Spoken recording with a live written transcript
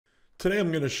Today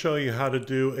I'm going to show you how to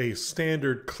do a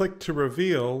standard click to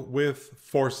reveal with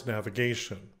forced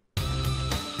navigation.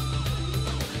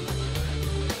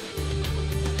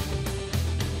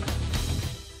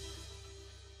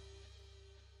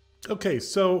 Okay,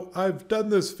 so I've done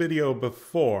this video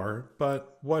before,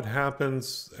 but what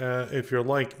happens if you're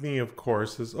like me, of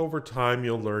course, is over time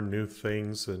you'll learn new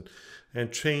things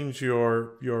and change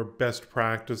your best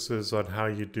practices on how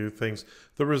you do things.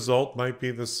 The result might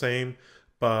be the same,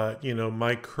 but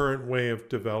my current way of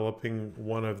developing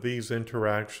one of these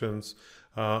interactions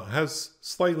has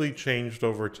slightly changed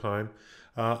over time.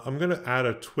 I'm going to add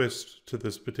a twist to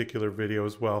this particular video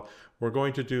as well. We're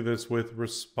going to do this with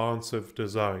responsive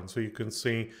design, so you can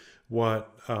see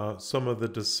what some of the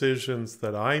decisions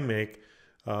that I make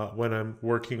when I'm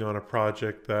working on a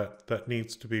project that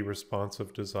needs to be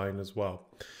responsive design as well.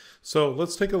 So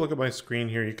let's take a look at my screen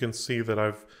here. You can see that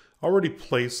I've already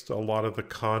placed a lot of the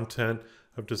content.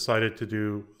 I've decided to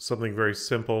do something very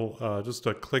simple, just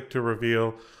a click to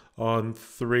reveal on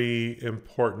three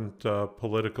important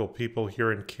political people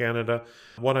here in Canada.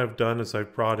 What I've done is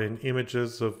I've brought in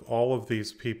images of all of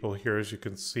these people here, as you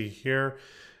can see here,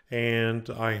 and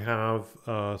I have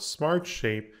a smart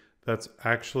shape that's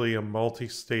actually a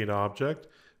multi-state object.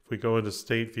 If we go into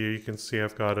state view, you can see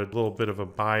I've got a little bit of a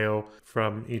bio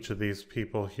from each of these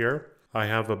people here. I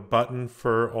have a button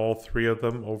for all three of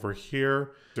them over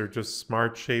here. They're just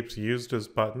smart shapes used as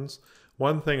buttons.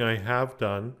 One thing I have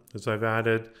done is I've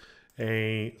added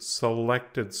a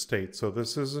selected state. So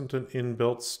this isn't an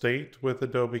inbuilt state with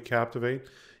Adobe Captivate.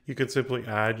 You could simply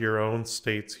add your own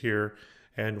states here,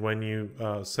 and when you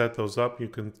set those up, you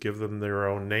can give them their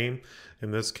own name.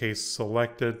 In this case,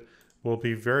 selected will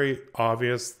be very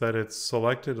obvious that it's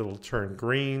selected. It'll turn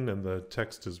green and the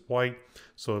text is white,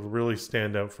 so it'll really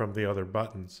stand out from the other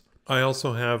buttons. I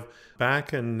also have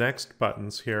back and next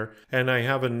buttons here, and I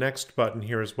have a next button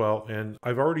here as well, and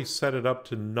I've already set it up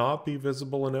to not be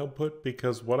visible in output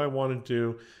because what I want to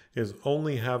do is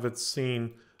only have it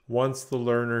seen once the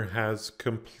learner has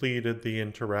completed the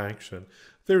interaction.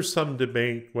 There's some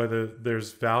debate whether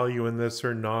there's value in this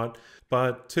or not,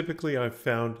 but typically I've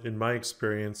found in my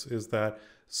experience is that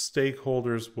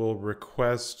stakeholders will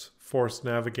request forced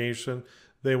navigation.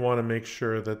 They want to make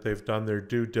sure that they've done their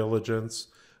due diligence,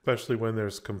 especially when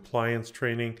there's compliance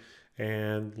training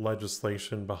and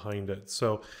legislation behind it.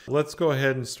 So let's go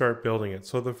ahead and start building it.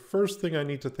 So the first thing I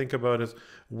need to think about is,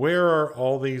 where are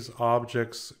all these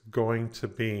objects going to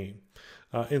be?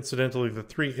 Incidentally, the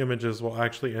three images will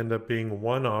actually end up being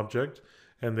one object,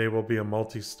 and they will be a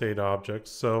multi-state object.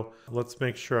 So let's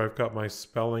make sure I've got my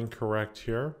spelling correct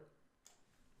here.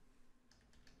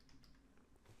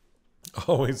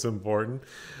 Always important.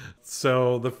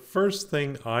 So the first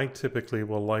thing I typically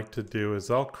will like to do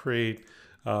is I'll create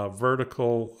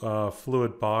vertical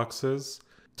fluid boxes,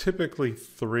 typically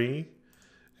 3,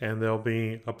 and there'll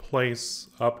be a place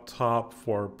up top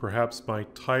for perhaps my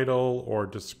title or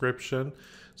description.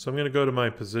 So I'm going to go to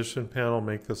my position panel,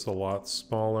 make this a lot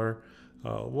smaller.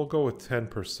 We'll go with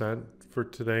 10% for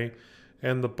today.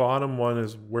 And the bottom one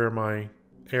is where my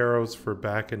arrows for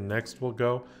back and next will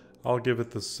go. I'll give it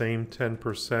the same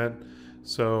 10%.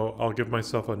 So I'll give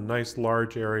myself a nice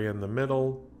large area in the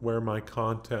middle where my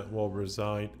content will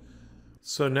reside.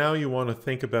 So now you want to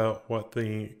think about what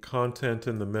the content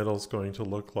in the middle is going to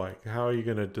look like. How are you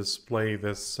going to display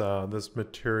this, this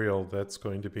material that's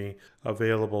going to be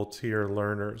available to your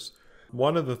learners?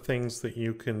 One of the things that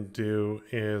you can do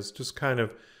is just kind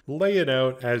of lay it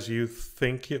out as you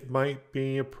think it might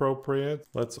be appropriate.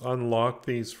 Let's unlock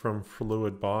these from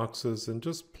fluid boxes and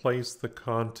just place the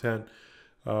content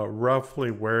roughly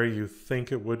where you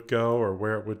think it would go or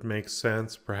where it would make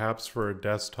sense, perhaps for a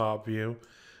desktop view.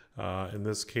 In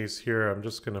this case here, I'm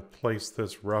just going to place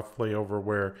this roughly over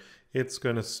where it's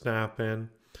going to snap in.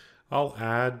 I'll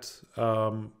add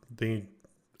the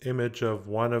image of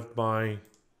one of my,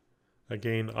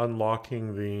 again,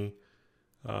 unlocking the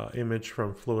image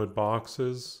from fluid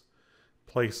boxes.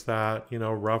 Place that,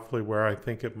 roughly where I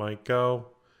think it might go.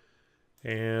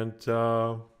 And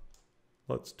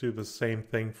let's do the same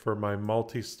thing for my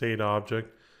multi-state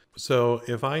object. So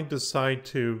if I decide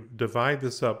to divide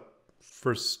this up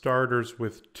for starters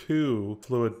with 2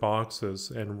 fluid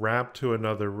boxes and wrap to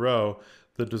another row,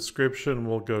 the description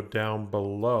will go down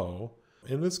below.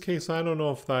 In this case, I don't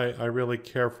know if I really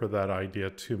care for that idea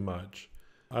too much.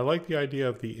 I like the idea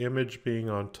of the image being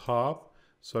on top,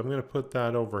 so I'm going to put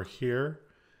that over here.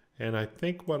 And I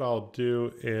think what I'll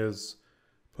do is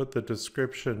put the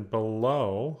description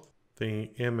below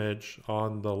the image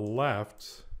on the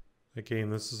left. Again,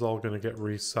 this is all going to get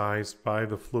resized by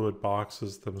the fluid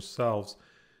boxes themselves.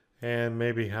 and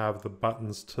maybe have the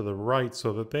buttons to the right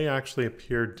so that they actually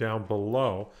appear down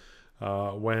below.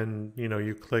 When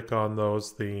you click on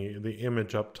those, the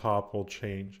image up top will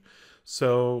change.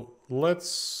 So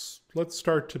let's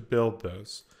start to build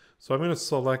this. So I'm going to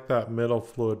select that middle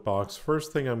fluid box.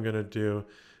 First thing I'm going to do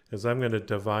is I'm going to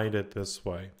divide it this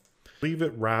way. Leave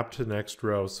it wrapped to next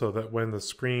row so that when the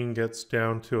screen gets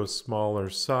down to a smaller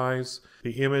size,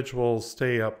 the image will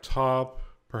stay up top,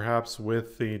 perhaps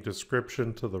with the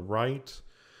description to the right,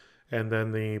 and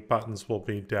then the buttons will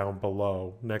be down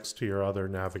below next to your other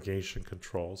navigation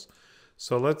controls.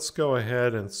 So let's go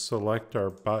ahead and select our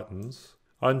buttons.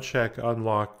 Uncheck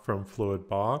Unlock from Fluid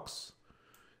Box,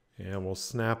 and we'll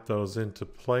snap those into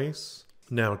place.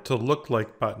 Now, to look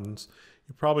like buttons,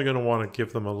 you're probably going to want to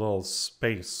give them a little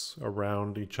space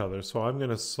around each other. So I'm going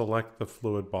to select the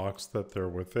fluid box that they're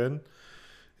within,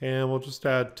 and we'll just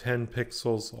add 10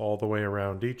 pixels all the way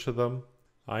around each of them.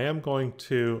 I am going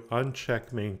to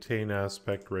uncheck Maintain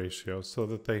Aspect Ratio so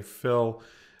that they fill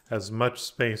as much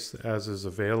space as is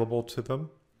available to them.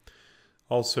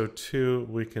 Also, too,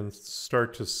 we can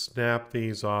start to snap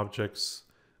these objects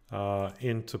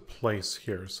into place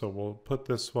here. So we'll put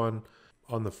this one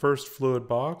on the first fluid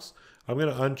box. I'm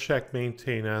going to uncheck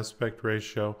Maintain Aspect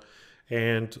Ratio,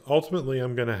 and ultimately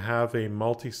I'm going to have a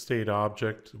multi-state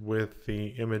object with the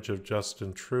image of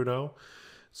Justin Trudeau.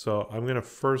 So I'm going to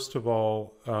first of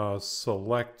all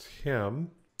select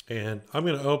him, and I'm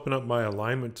going to open up my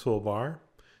alignment toolbar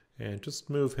and just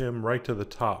move him right to the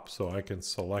top so I can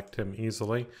select him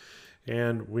easily.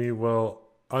 And we will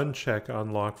uncheck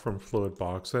Unlock from Fluid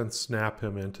Box and snap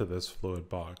him into this fluid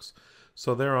box.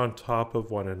 So they're on top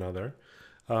of one another.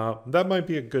 That might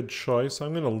be a good choice.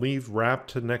 I'm going to leave Wrap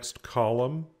to Next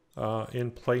Column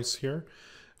in place here.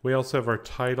 We also have our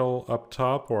title up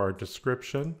top, or our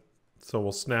description. So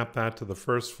we'll snap that to the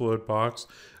first fluid box.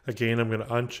 Again, I'm going to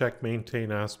uncheck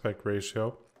Maintain Aspect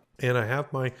Ratio. And I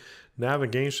have my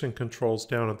navigation controls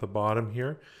down at the bottom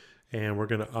here. And we're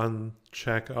going to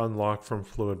uncheck Unlock from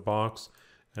Fluid Box.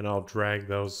 And I'll drag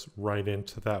those right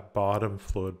into that bottom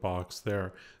fluid box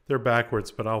there. They're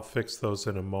backwards, but I'll fix those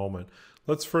in a moment.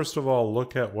 Let's first of all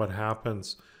look at what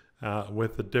happens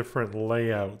with the different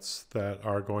layouts that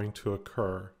are going to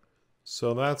occur.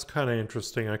 So that's kind of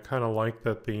interesting. I kind of like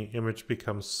that the image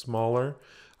becomes smaller.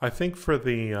 I think for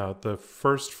the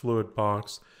first fluid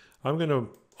box, I'm going to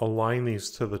align these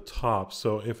to the top.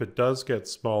 So if it does get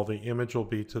small, the image will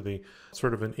be to the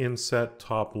sort of an inset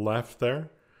top left there.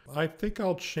 I think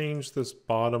I'll change this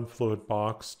bottom fluid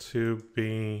box to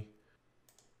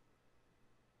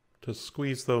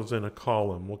squeeze those in a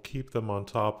column. We'll keep them on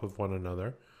top of one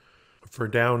another. For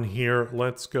down here,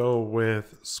 let's go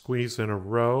with squeeze in a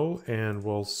row, and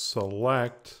we'll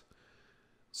select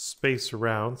space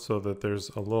around so that there's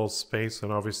a little space,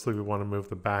 and obviously we want to move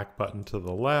the back button to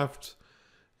the left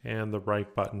and the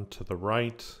right button to the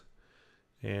right,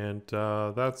 and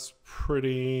that's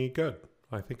pretty good.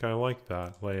 I think I like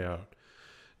that layout.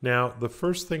 Now, the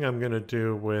first thing I'm going to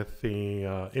do with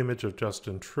the image of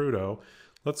Justin Trudeau,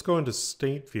 let's go into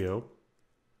State View.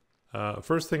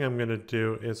 First thing I'm going to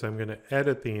do is I'm going to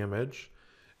edit the image,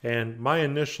 and my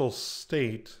initial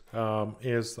state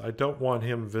is I don't want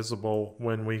him visible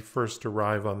when we first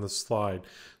arrive on the slide.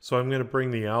 So I'm going to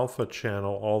bring the alpha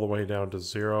channel all the way down to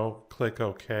 0, click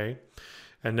OK,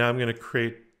 and now I'm going to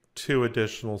create 2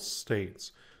 additional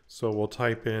states. So we'll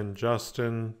type in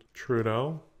Justin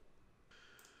Trudeau.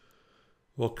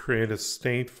 We'll create a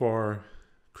state for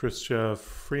Chrystia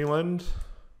Freeland.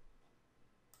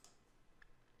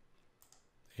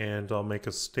 And I'll make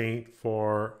a state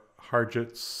for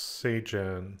Harjit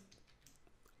Sajan.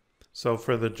 So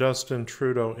for the Justin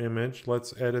Trudeau image,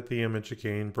 let's edit the image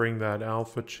again, bring that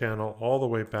alpha channel all the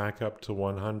way back up to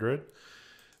 100.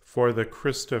 For the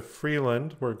Chrystia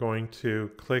Freeland, we're going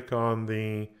to click on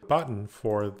the button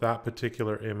for that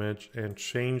particular image and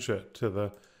change it to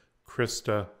the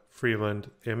Chrystia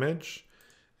Freeland image.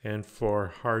 And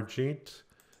for Harjit,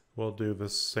 we'll do the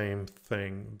same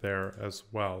thing there as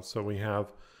well. So we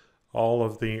have all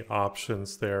of the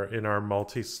options there in our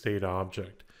multi-state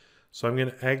object. So I'm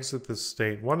going to exit this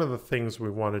state. One of the things we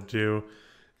want to do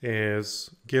is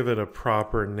give it a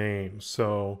proper name.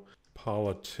 So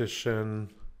politician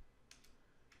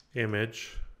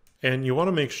image. And you want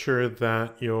to make sure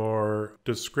that your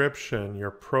description,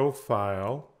 your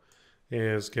profile,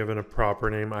 is given a proper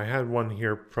name. I had one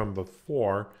here from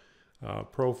before,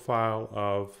 profile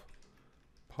of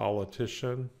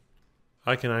politician.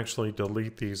 I can actually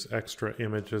delete these extra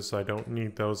images. I don't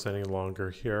need those any longer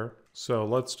here. So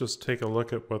let's just take a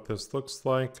look at what this looks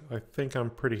like. I think I'm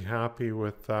pretty happy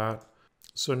with that.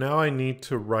 So now I need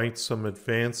to write some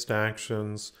advanced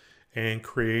actions and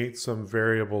create some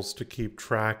variables to keep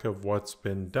track of what's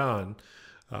been done.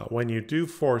 When you do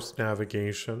force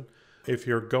navigation, if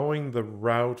you're going the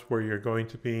route where you're going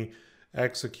to be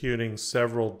executing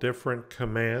several different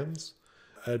commands,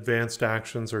 advanced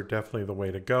actions are definitely the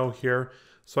way to go here.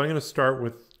 So I'm going to start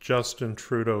with Justin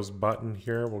Trudeau's button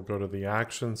here. We'll go to the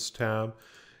Actions tab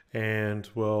and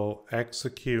we'll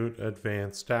execute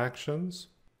advanced actions.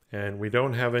 And we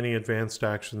don't have any advanced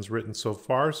actions written so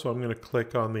far, so I'm going to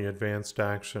click on the advanced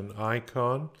action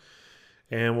icon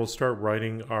and we'll start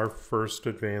writing our first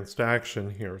advanced action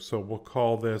here. So we'll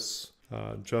call this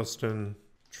Justin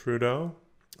Trudeau.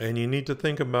 And you need to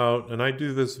think about, and I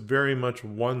do this very much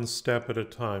one step at a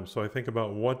time. So I think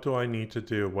about, what do I need to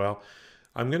do? Well,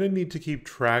 I'm going to need to keep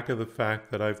track of the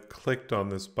fact that I've clicked on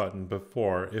this button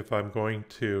before if I'm going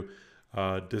to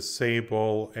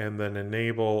disable and then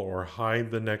enable or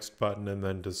hide the next button and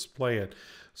then display it.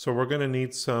 So we're going to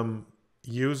need some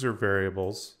user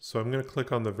variables. So I'm going to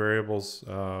click on the variables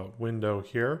window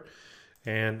here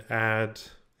and add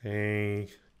a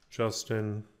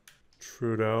Justin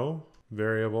Trudeau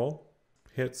variable,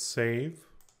 hit save.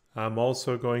 I'm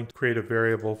also going to create a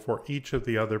variable for each of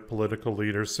the other political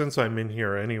leaders since I'm in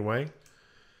here anyway.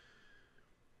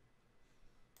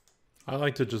 I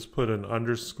like to just put an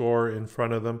underscore in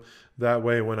front of them. That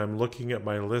way when I'm looking at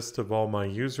my list of all my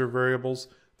user variables,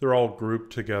 they're all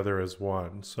grouped together as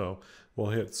one. So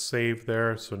we'll hit save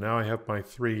there. So now I have my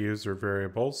 3 user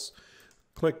variables.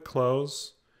 Click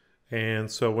close.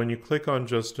 And so when you click on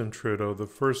Justin Trudeau, the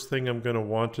first thing I'm going to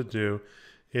want to do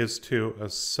is to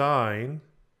assign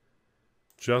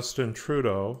Justin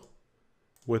Trudeau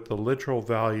with the literal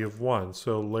value of 1.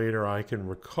 So later I can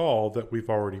recall that we've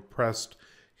already pressed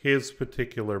his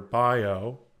particular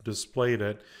bio, displayed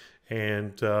it,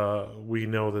 and we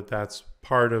know that that's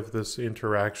part of this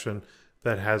interaction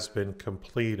that has been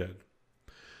completed.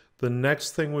 The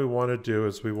next thing we want to do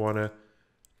is we want to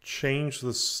change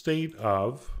the state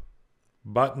of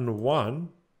button 1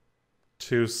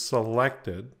 to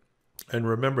selected. And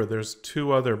remember, there's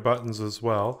 2 other buttons as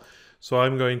well. So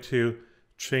I'm going to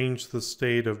change the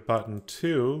state of button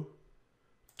 2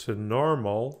 to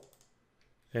normal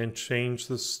and change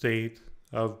the state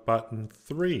of button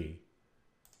 3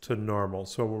 to normal.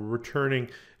 So we're returning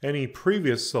any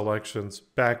previous selections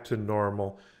back to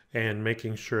normal and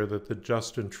making sure that the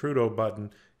Justin Trudeau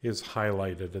button is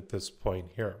highlighted at this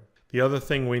point here. The other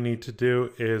thing we need to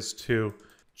do is to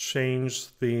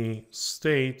change the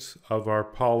state of our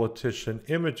politician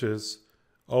images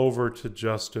over to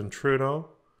Justin Trudeau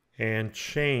and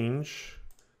change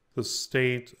the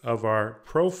state of our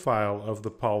profile of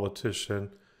the politician,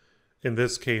 in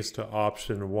this case to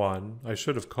option 1. I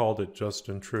should have called it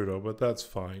Justin Trudeau, but that's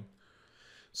fine.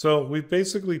 So we've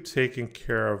basically taken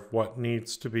care of what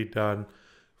needs to be done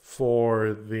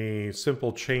for the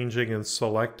simple changing and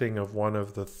selecting of one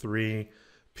of the 3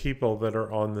 people that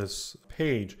are on this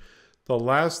page. The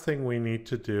last thing we need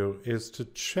to do is to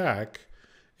check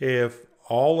if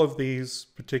all of these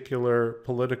particular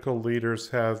political leaders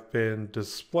have been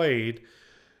displayed.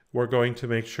 We're going to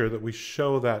make sure that we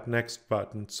show that next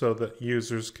button so that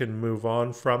users can move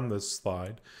on from this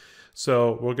slide.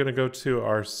 So we're going to go to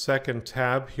our second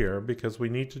tab here because we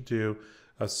need to do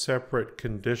a separate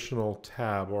conditional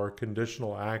tab or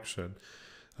conditional action.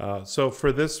 So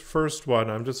for this first one,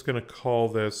 I'm just going to call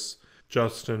this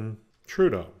Justin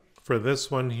Trudeau. For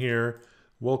this one here,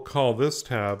 we'll call this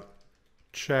tab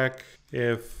check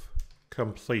if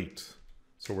complete.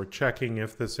 So we're checking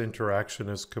if this interaction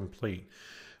is complete.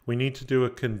 We need to do a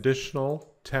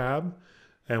conditional tab.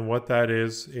 And what that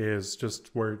is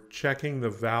just we're checking the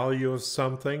value of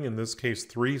something, in this case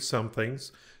 3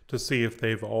 somethings, to see if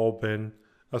they've all been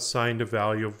assigned a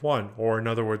value of 1, or in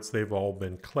other words, they've all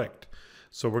been clicked.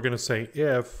 So we're going to say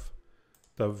if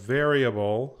the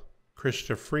variable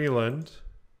Krista Freeland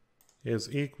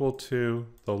is equal to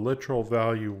the literal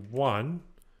value 1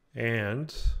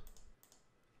 and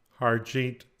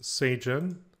Harjeet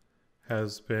Sajan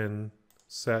has been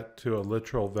set to a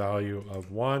literal value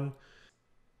of 1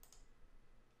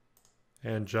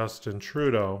 and Justin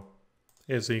Trudeau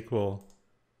is equal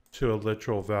to a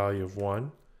literal value of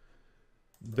 1,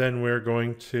 then we're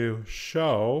going to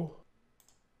show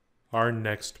our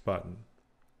next button.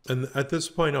 And at this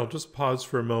point, I'll just pause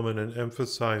for a moment and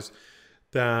emphasize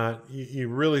that you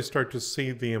really start to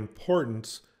see the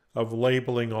importance of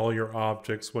labeling all your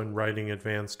objects when writing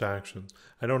advanced actions.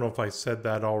 I don't know if I said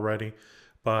that already,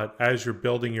 but as you're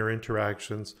building your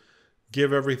interactions,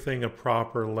 give everything a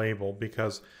proper label,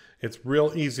 because it's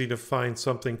real easy to find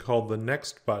something called the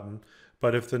next button,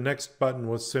 but if the next button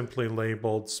was simply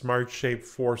labeled Smart Shape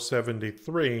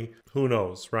 473, who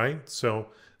knows, right? So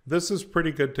this is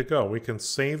pretty good to go. We can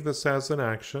save this as an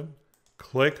action,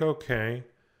 click OK,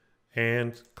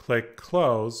 and click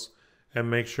Close, and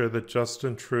make sure that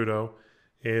Justin Trudeau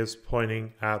is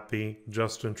pointing at the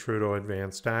Justin Trudeau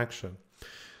advanced action.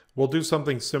 We'll do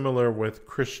something similar with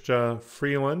Christa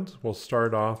Freeland. We'll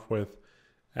start off with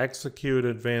execute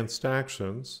advanced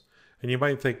actions. And you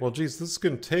might think, well, geez, this is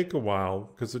going to take a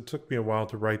while because it took me a while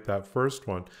to write that first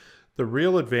one. The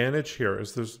real advantage here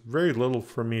is there's very little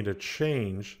for me to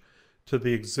change to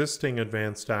the existing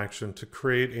advanced action to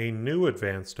create a new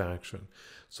advanced action.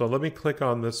 So let me click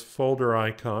on this folder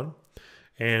icon,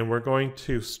 and we're going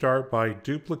to start by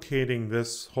duplicating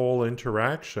this whole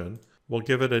interaction. We'll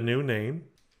give it a new name.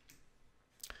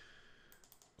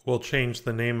 We'll change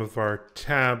the name of our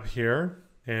tab here,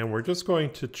 and we're just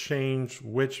going to change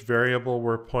which variable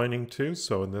we're pointing to.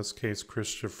 So in this case,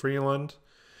 Christa Freeland.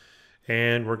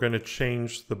 And we're going to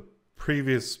change the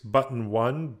previous button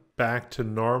 1 back to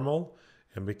normal.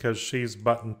 And because she's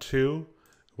button 2,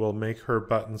 we'll make her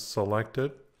button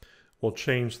selected. We'll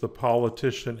change the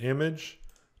politician image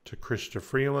to Christa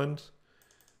Freeland.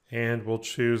 And we'll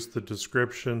choose the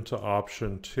description to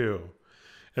option 2.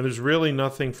 And there's really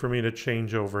nothing for me to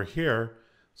change over here.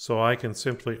 So I can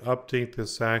simply update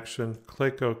this action,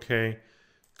 click OK,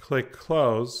 click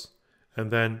Close, and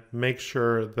then make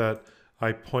sure that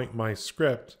I point my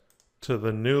script to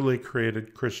the newly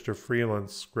created Christa Freeland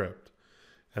script.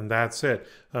 And that's it.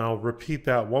 And I'll repeat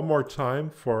that one more time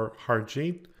for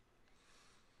Harjeet.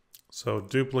 So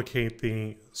duplicate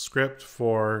the script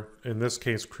for, in this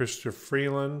case, Christa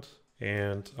Freeland,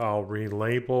 and I'll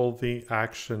relabel the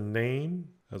action name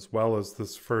as well as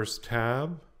this first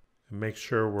tab. And make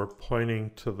sure we're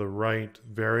pointing to the right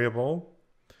variable.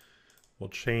 We'll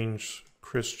change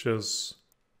Christa's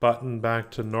button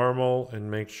back to normal and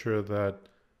make sure that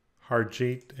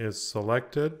Harjeet is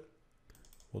selected.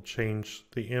 We'll change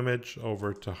the image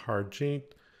over to Harjeet,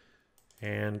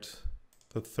 and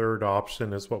the third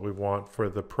option is what we want for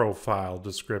the profile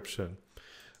description.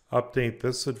 Update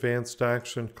this advanced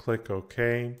action, click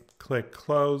OK, click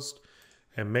Closed,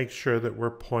 and make sure that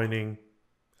we're pointing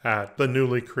at the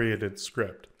newly created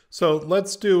script. So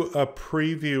let's do a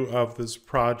preview of this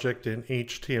project in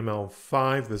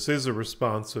HTML5. This is a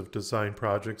responsive design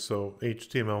project, so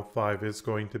HTML5 is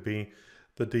going to be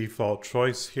the default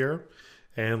choice here.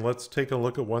 And let's take a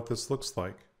look at what this looks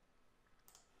like.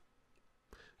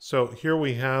 So here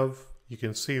we have, you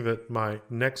can see that my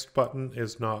next button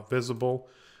is not visible.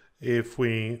 If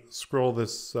we scroll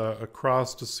this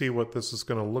across to see what this is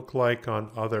going to look like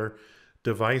on other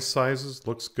device sizes,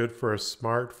 looks good for a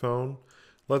smartphone.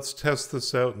 Let's test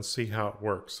this out and see how it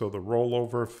works. So the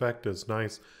rollover effect is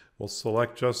nice. We'll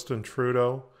select Justin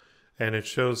Trudeau, and it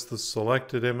shows the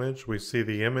selected image. We see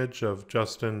the image of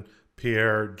Justin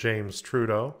Pierre James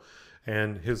Trudeau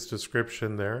and his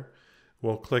description there.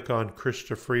 We'll click on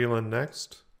Christa Freeland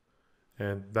next,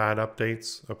 and that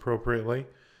updates appropriately.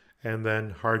 And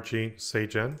then Harjeet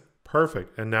Sajan.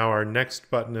 Perfect. And now our next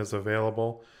button is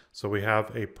available. So we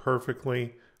have a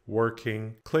perfectly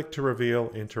working click to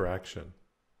reveal interaction.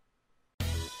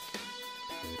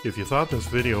 If you thought this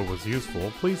video was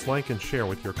useful, please like and share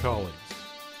with your colleagues.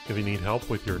 If you need help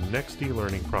with your next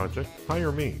e-learning project,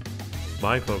 hire me.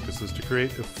 My focus is to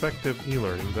create effective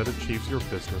e-learning that achieves your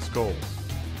business goals.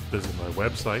 Visit my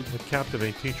website at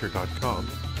captivateteacher.com,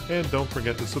 and don't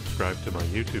forget to subscribe to my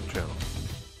YouTube channel.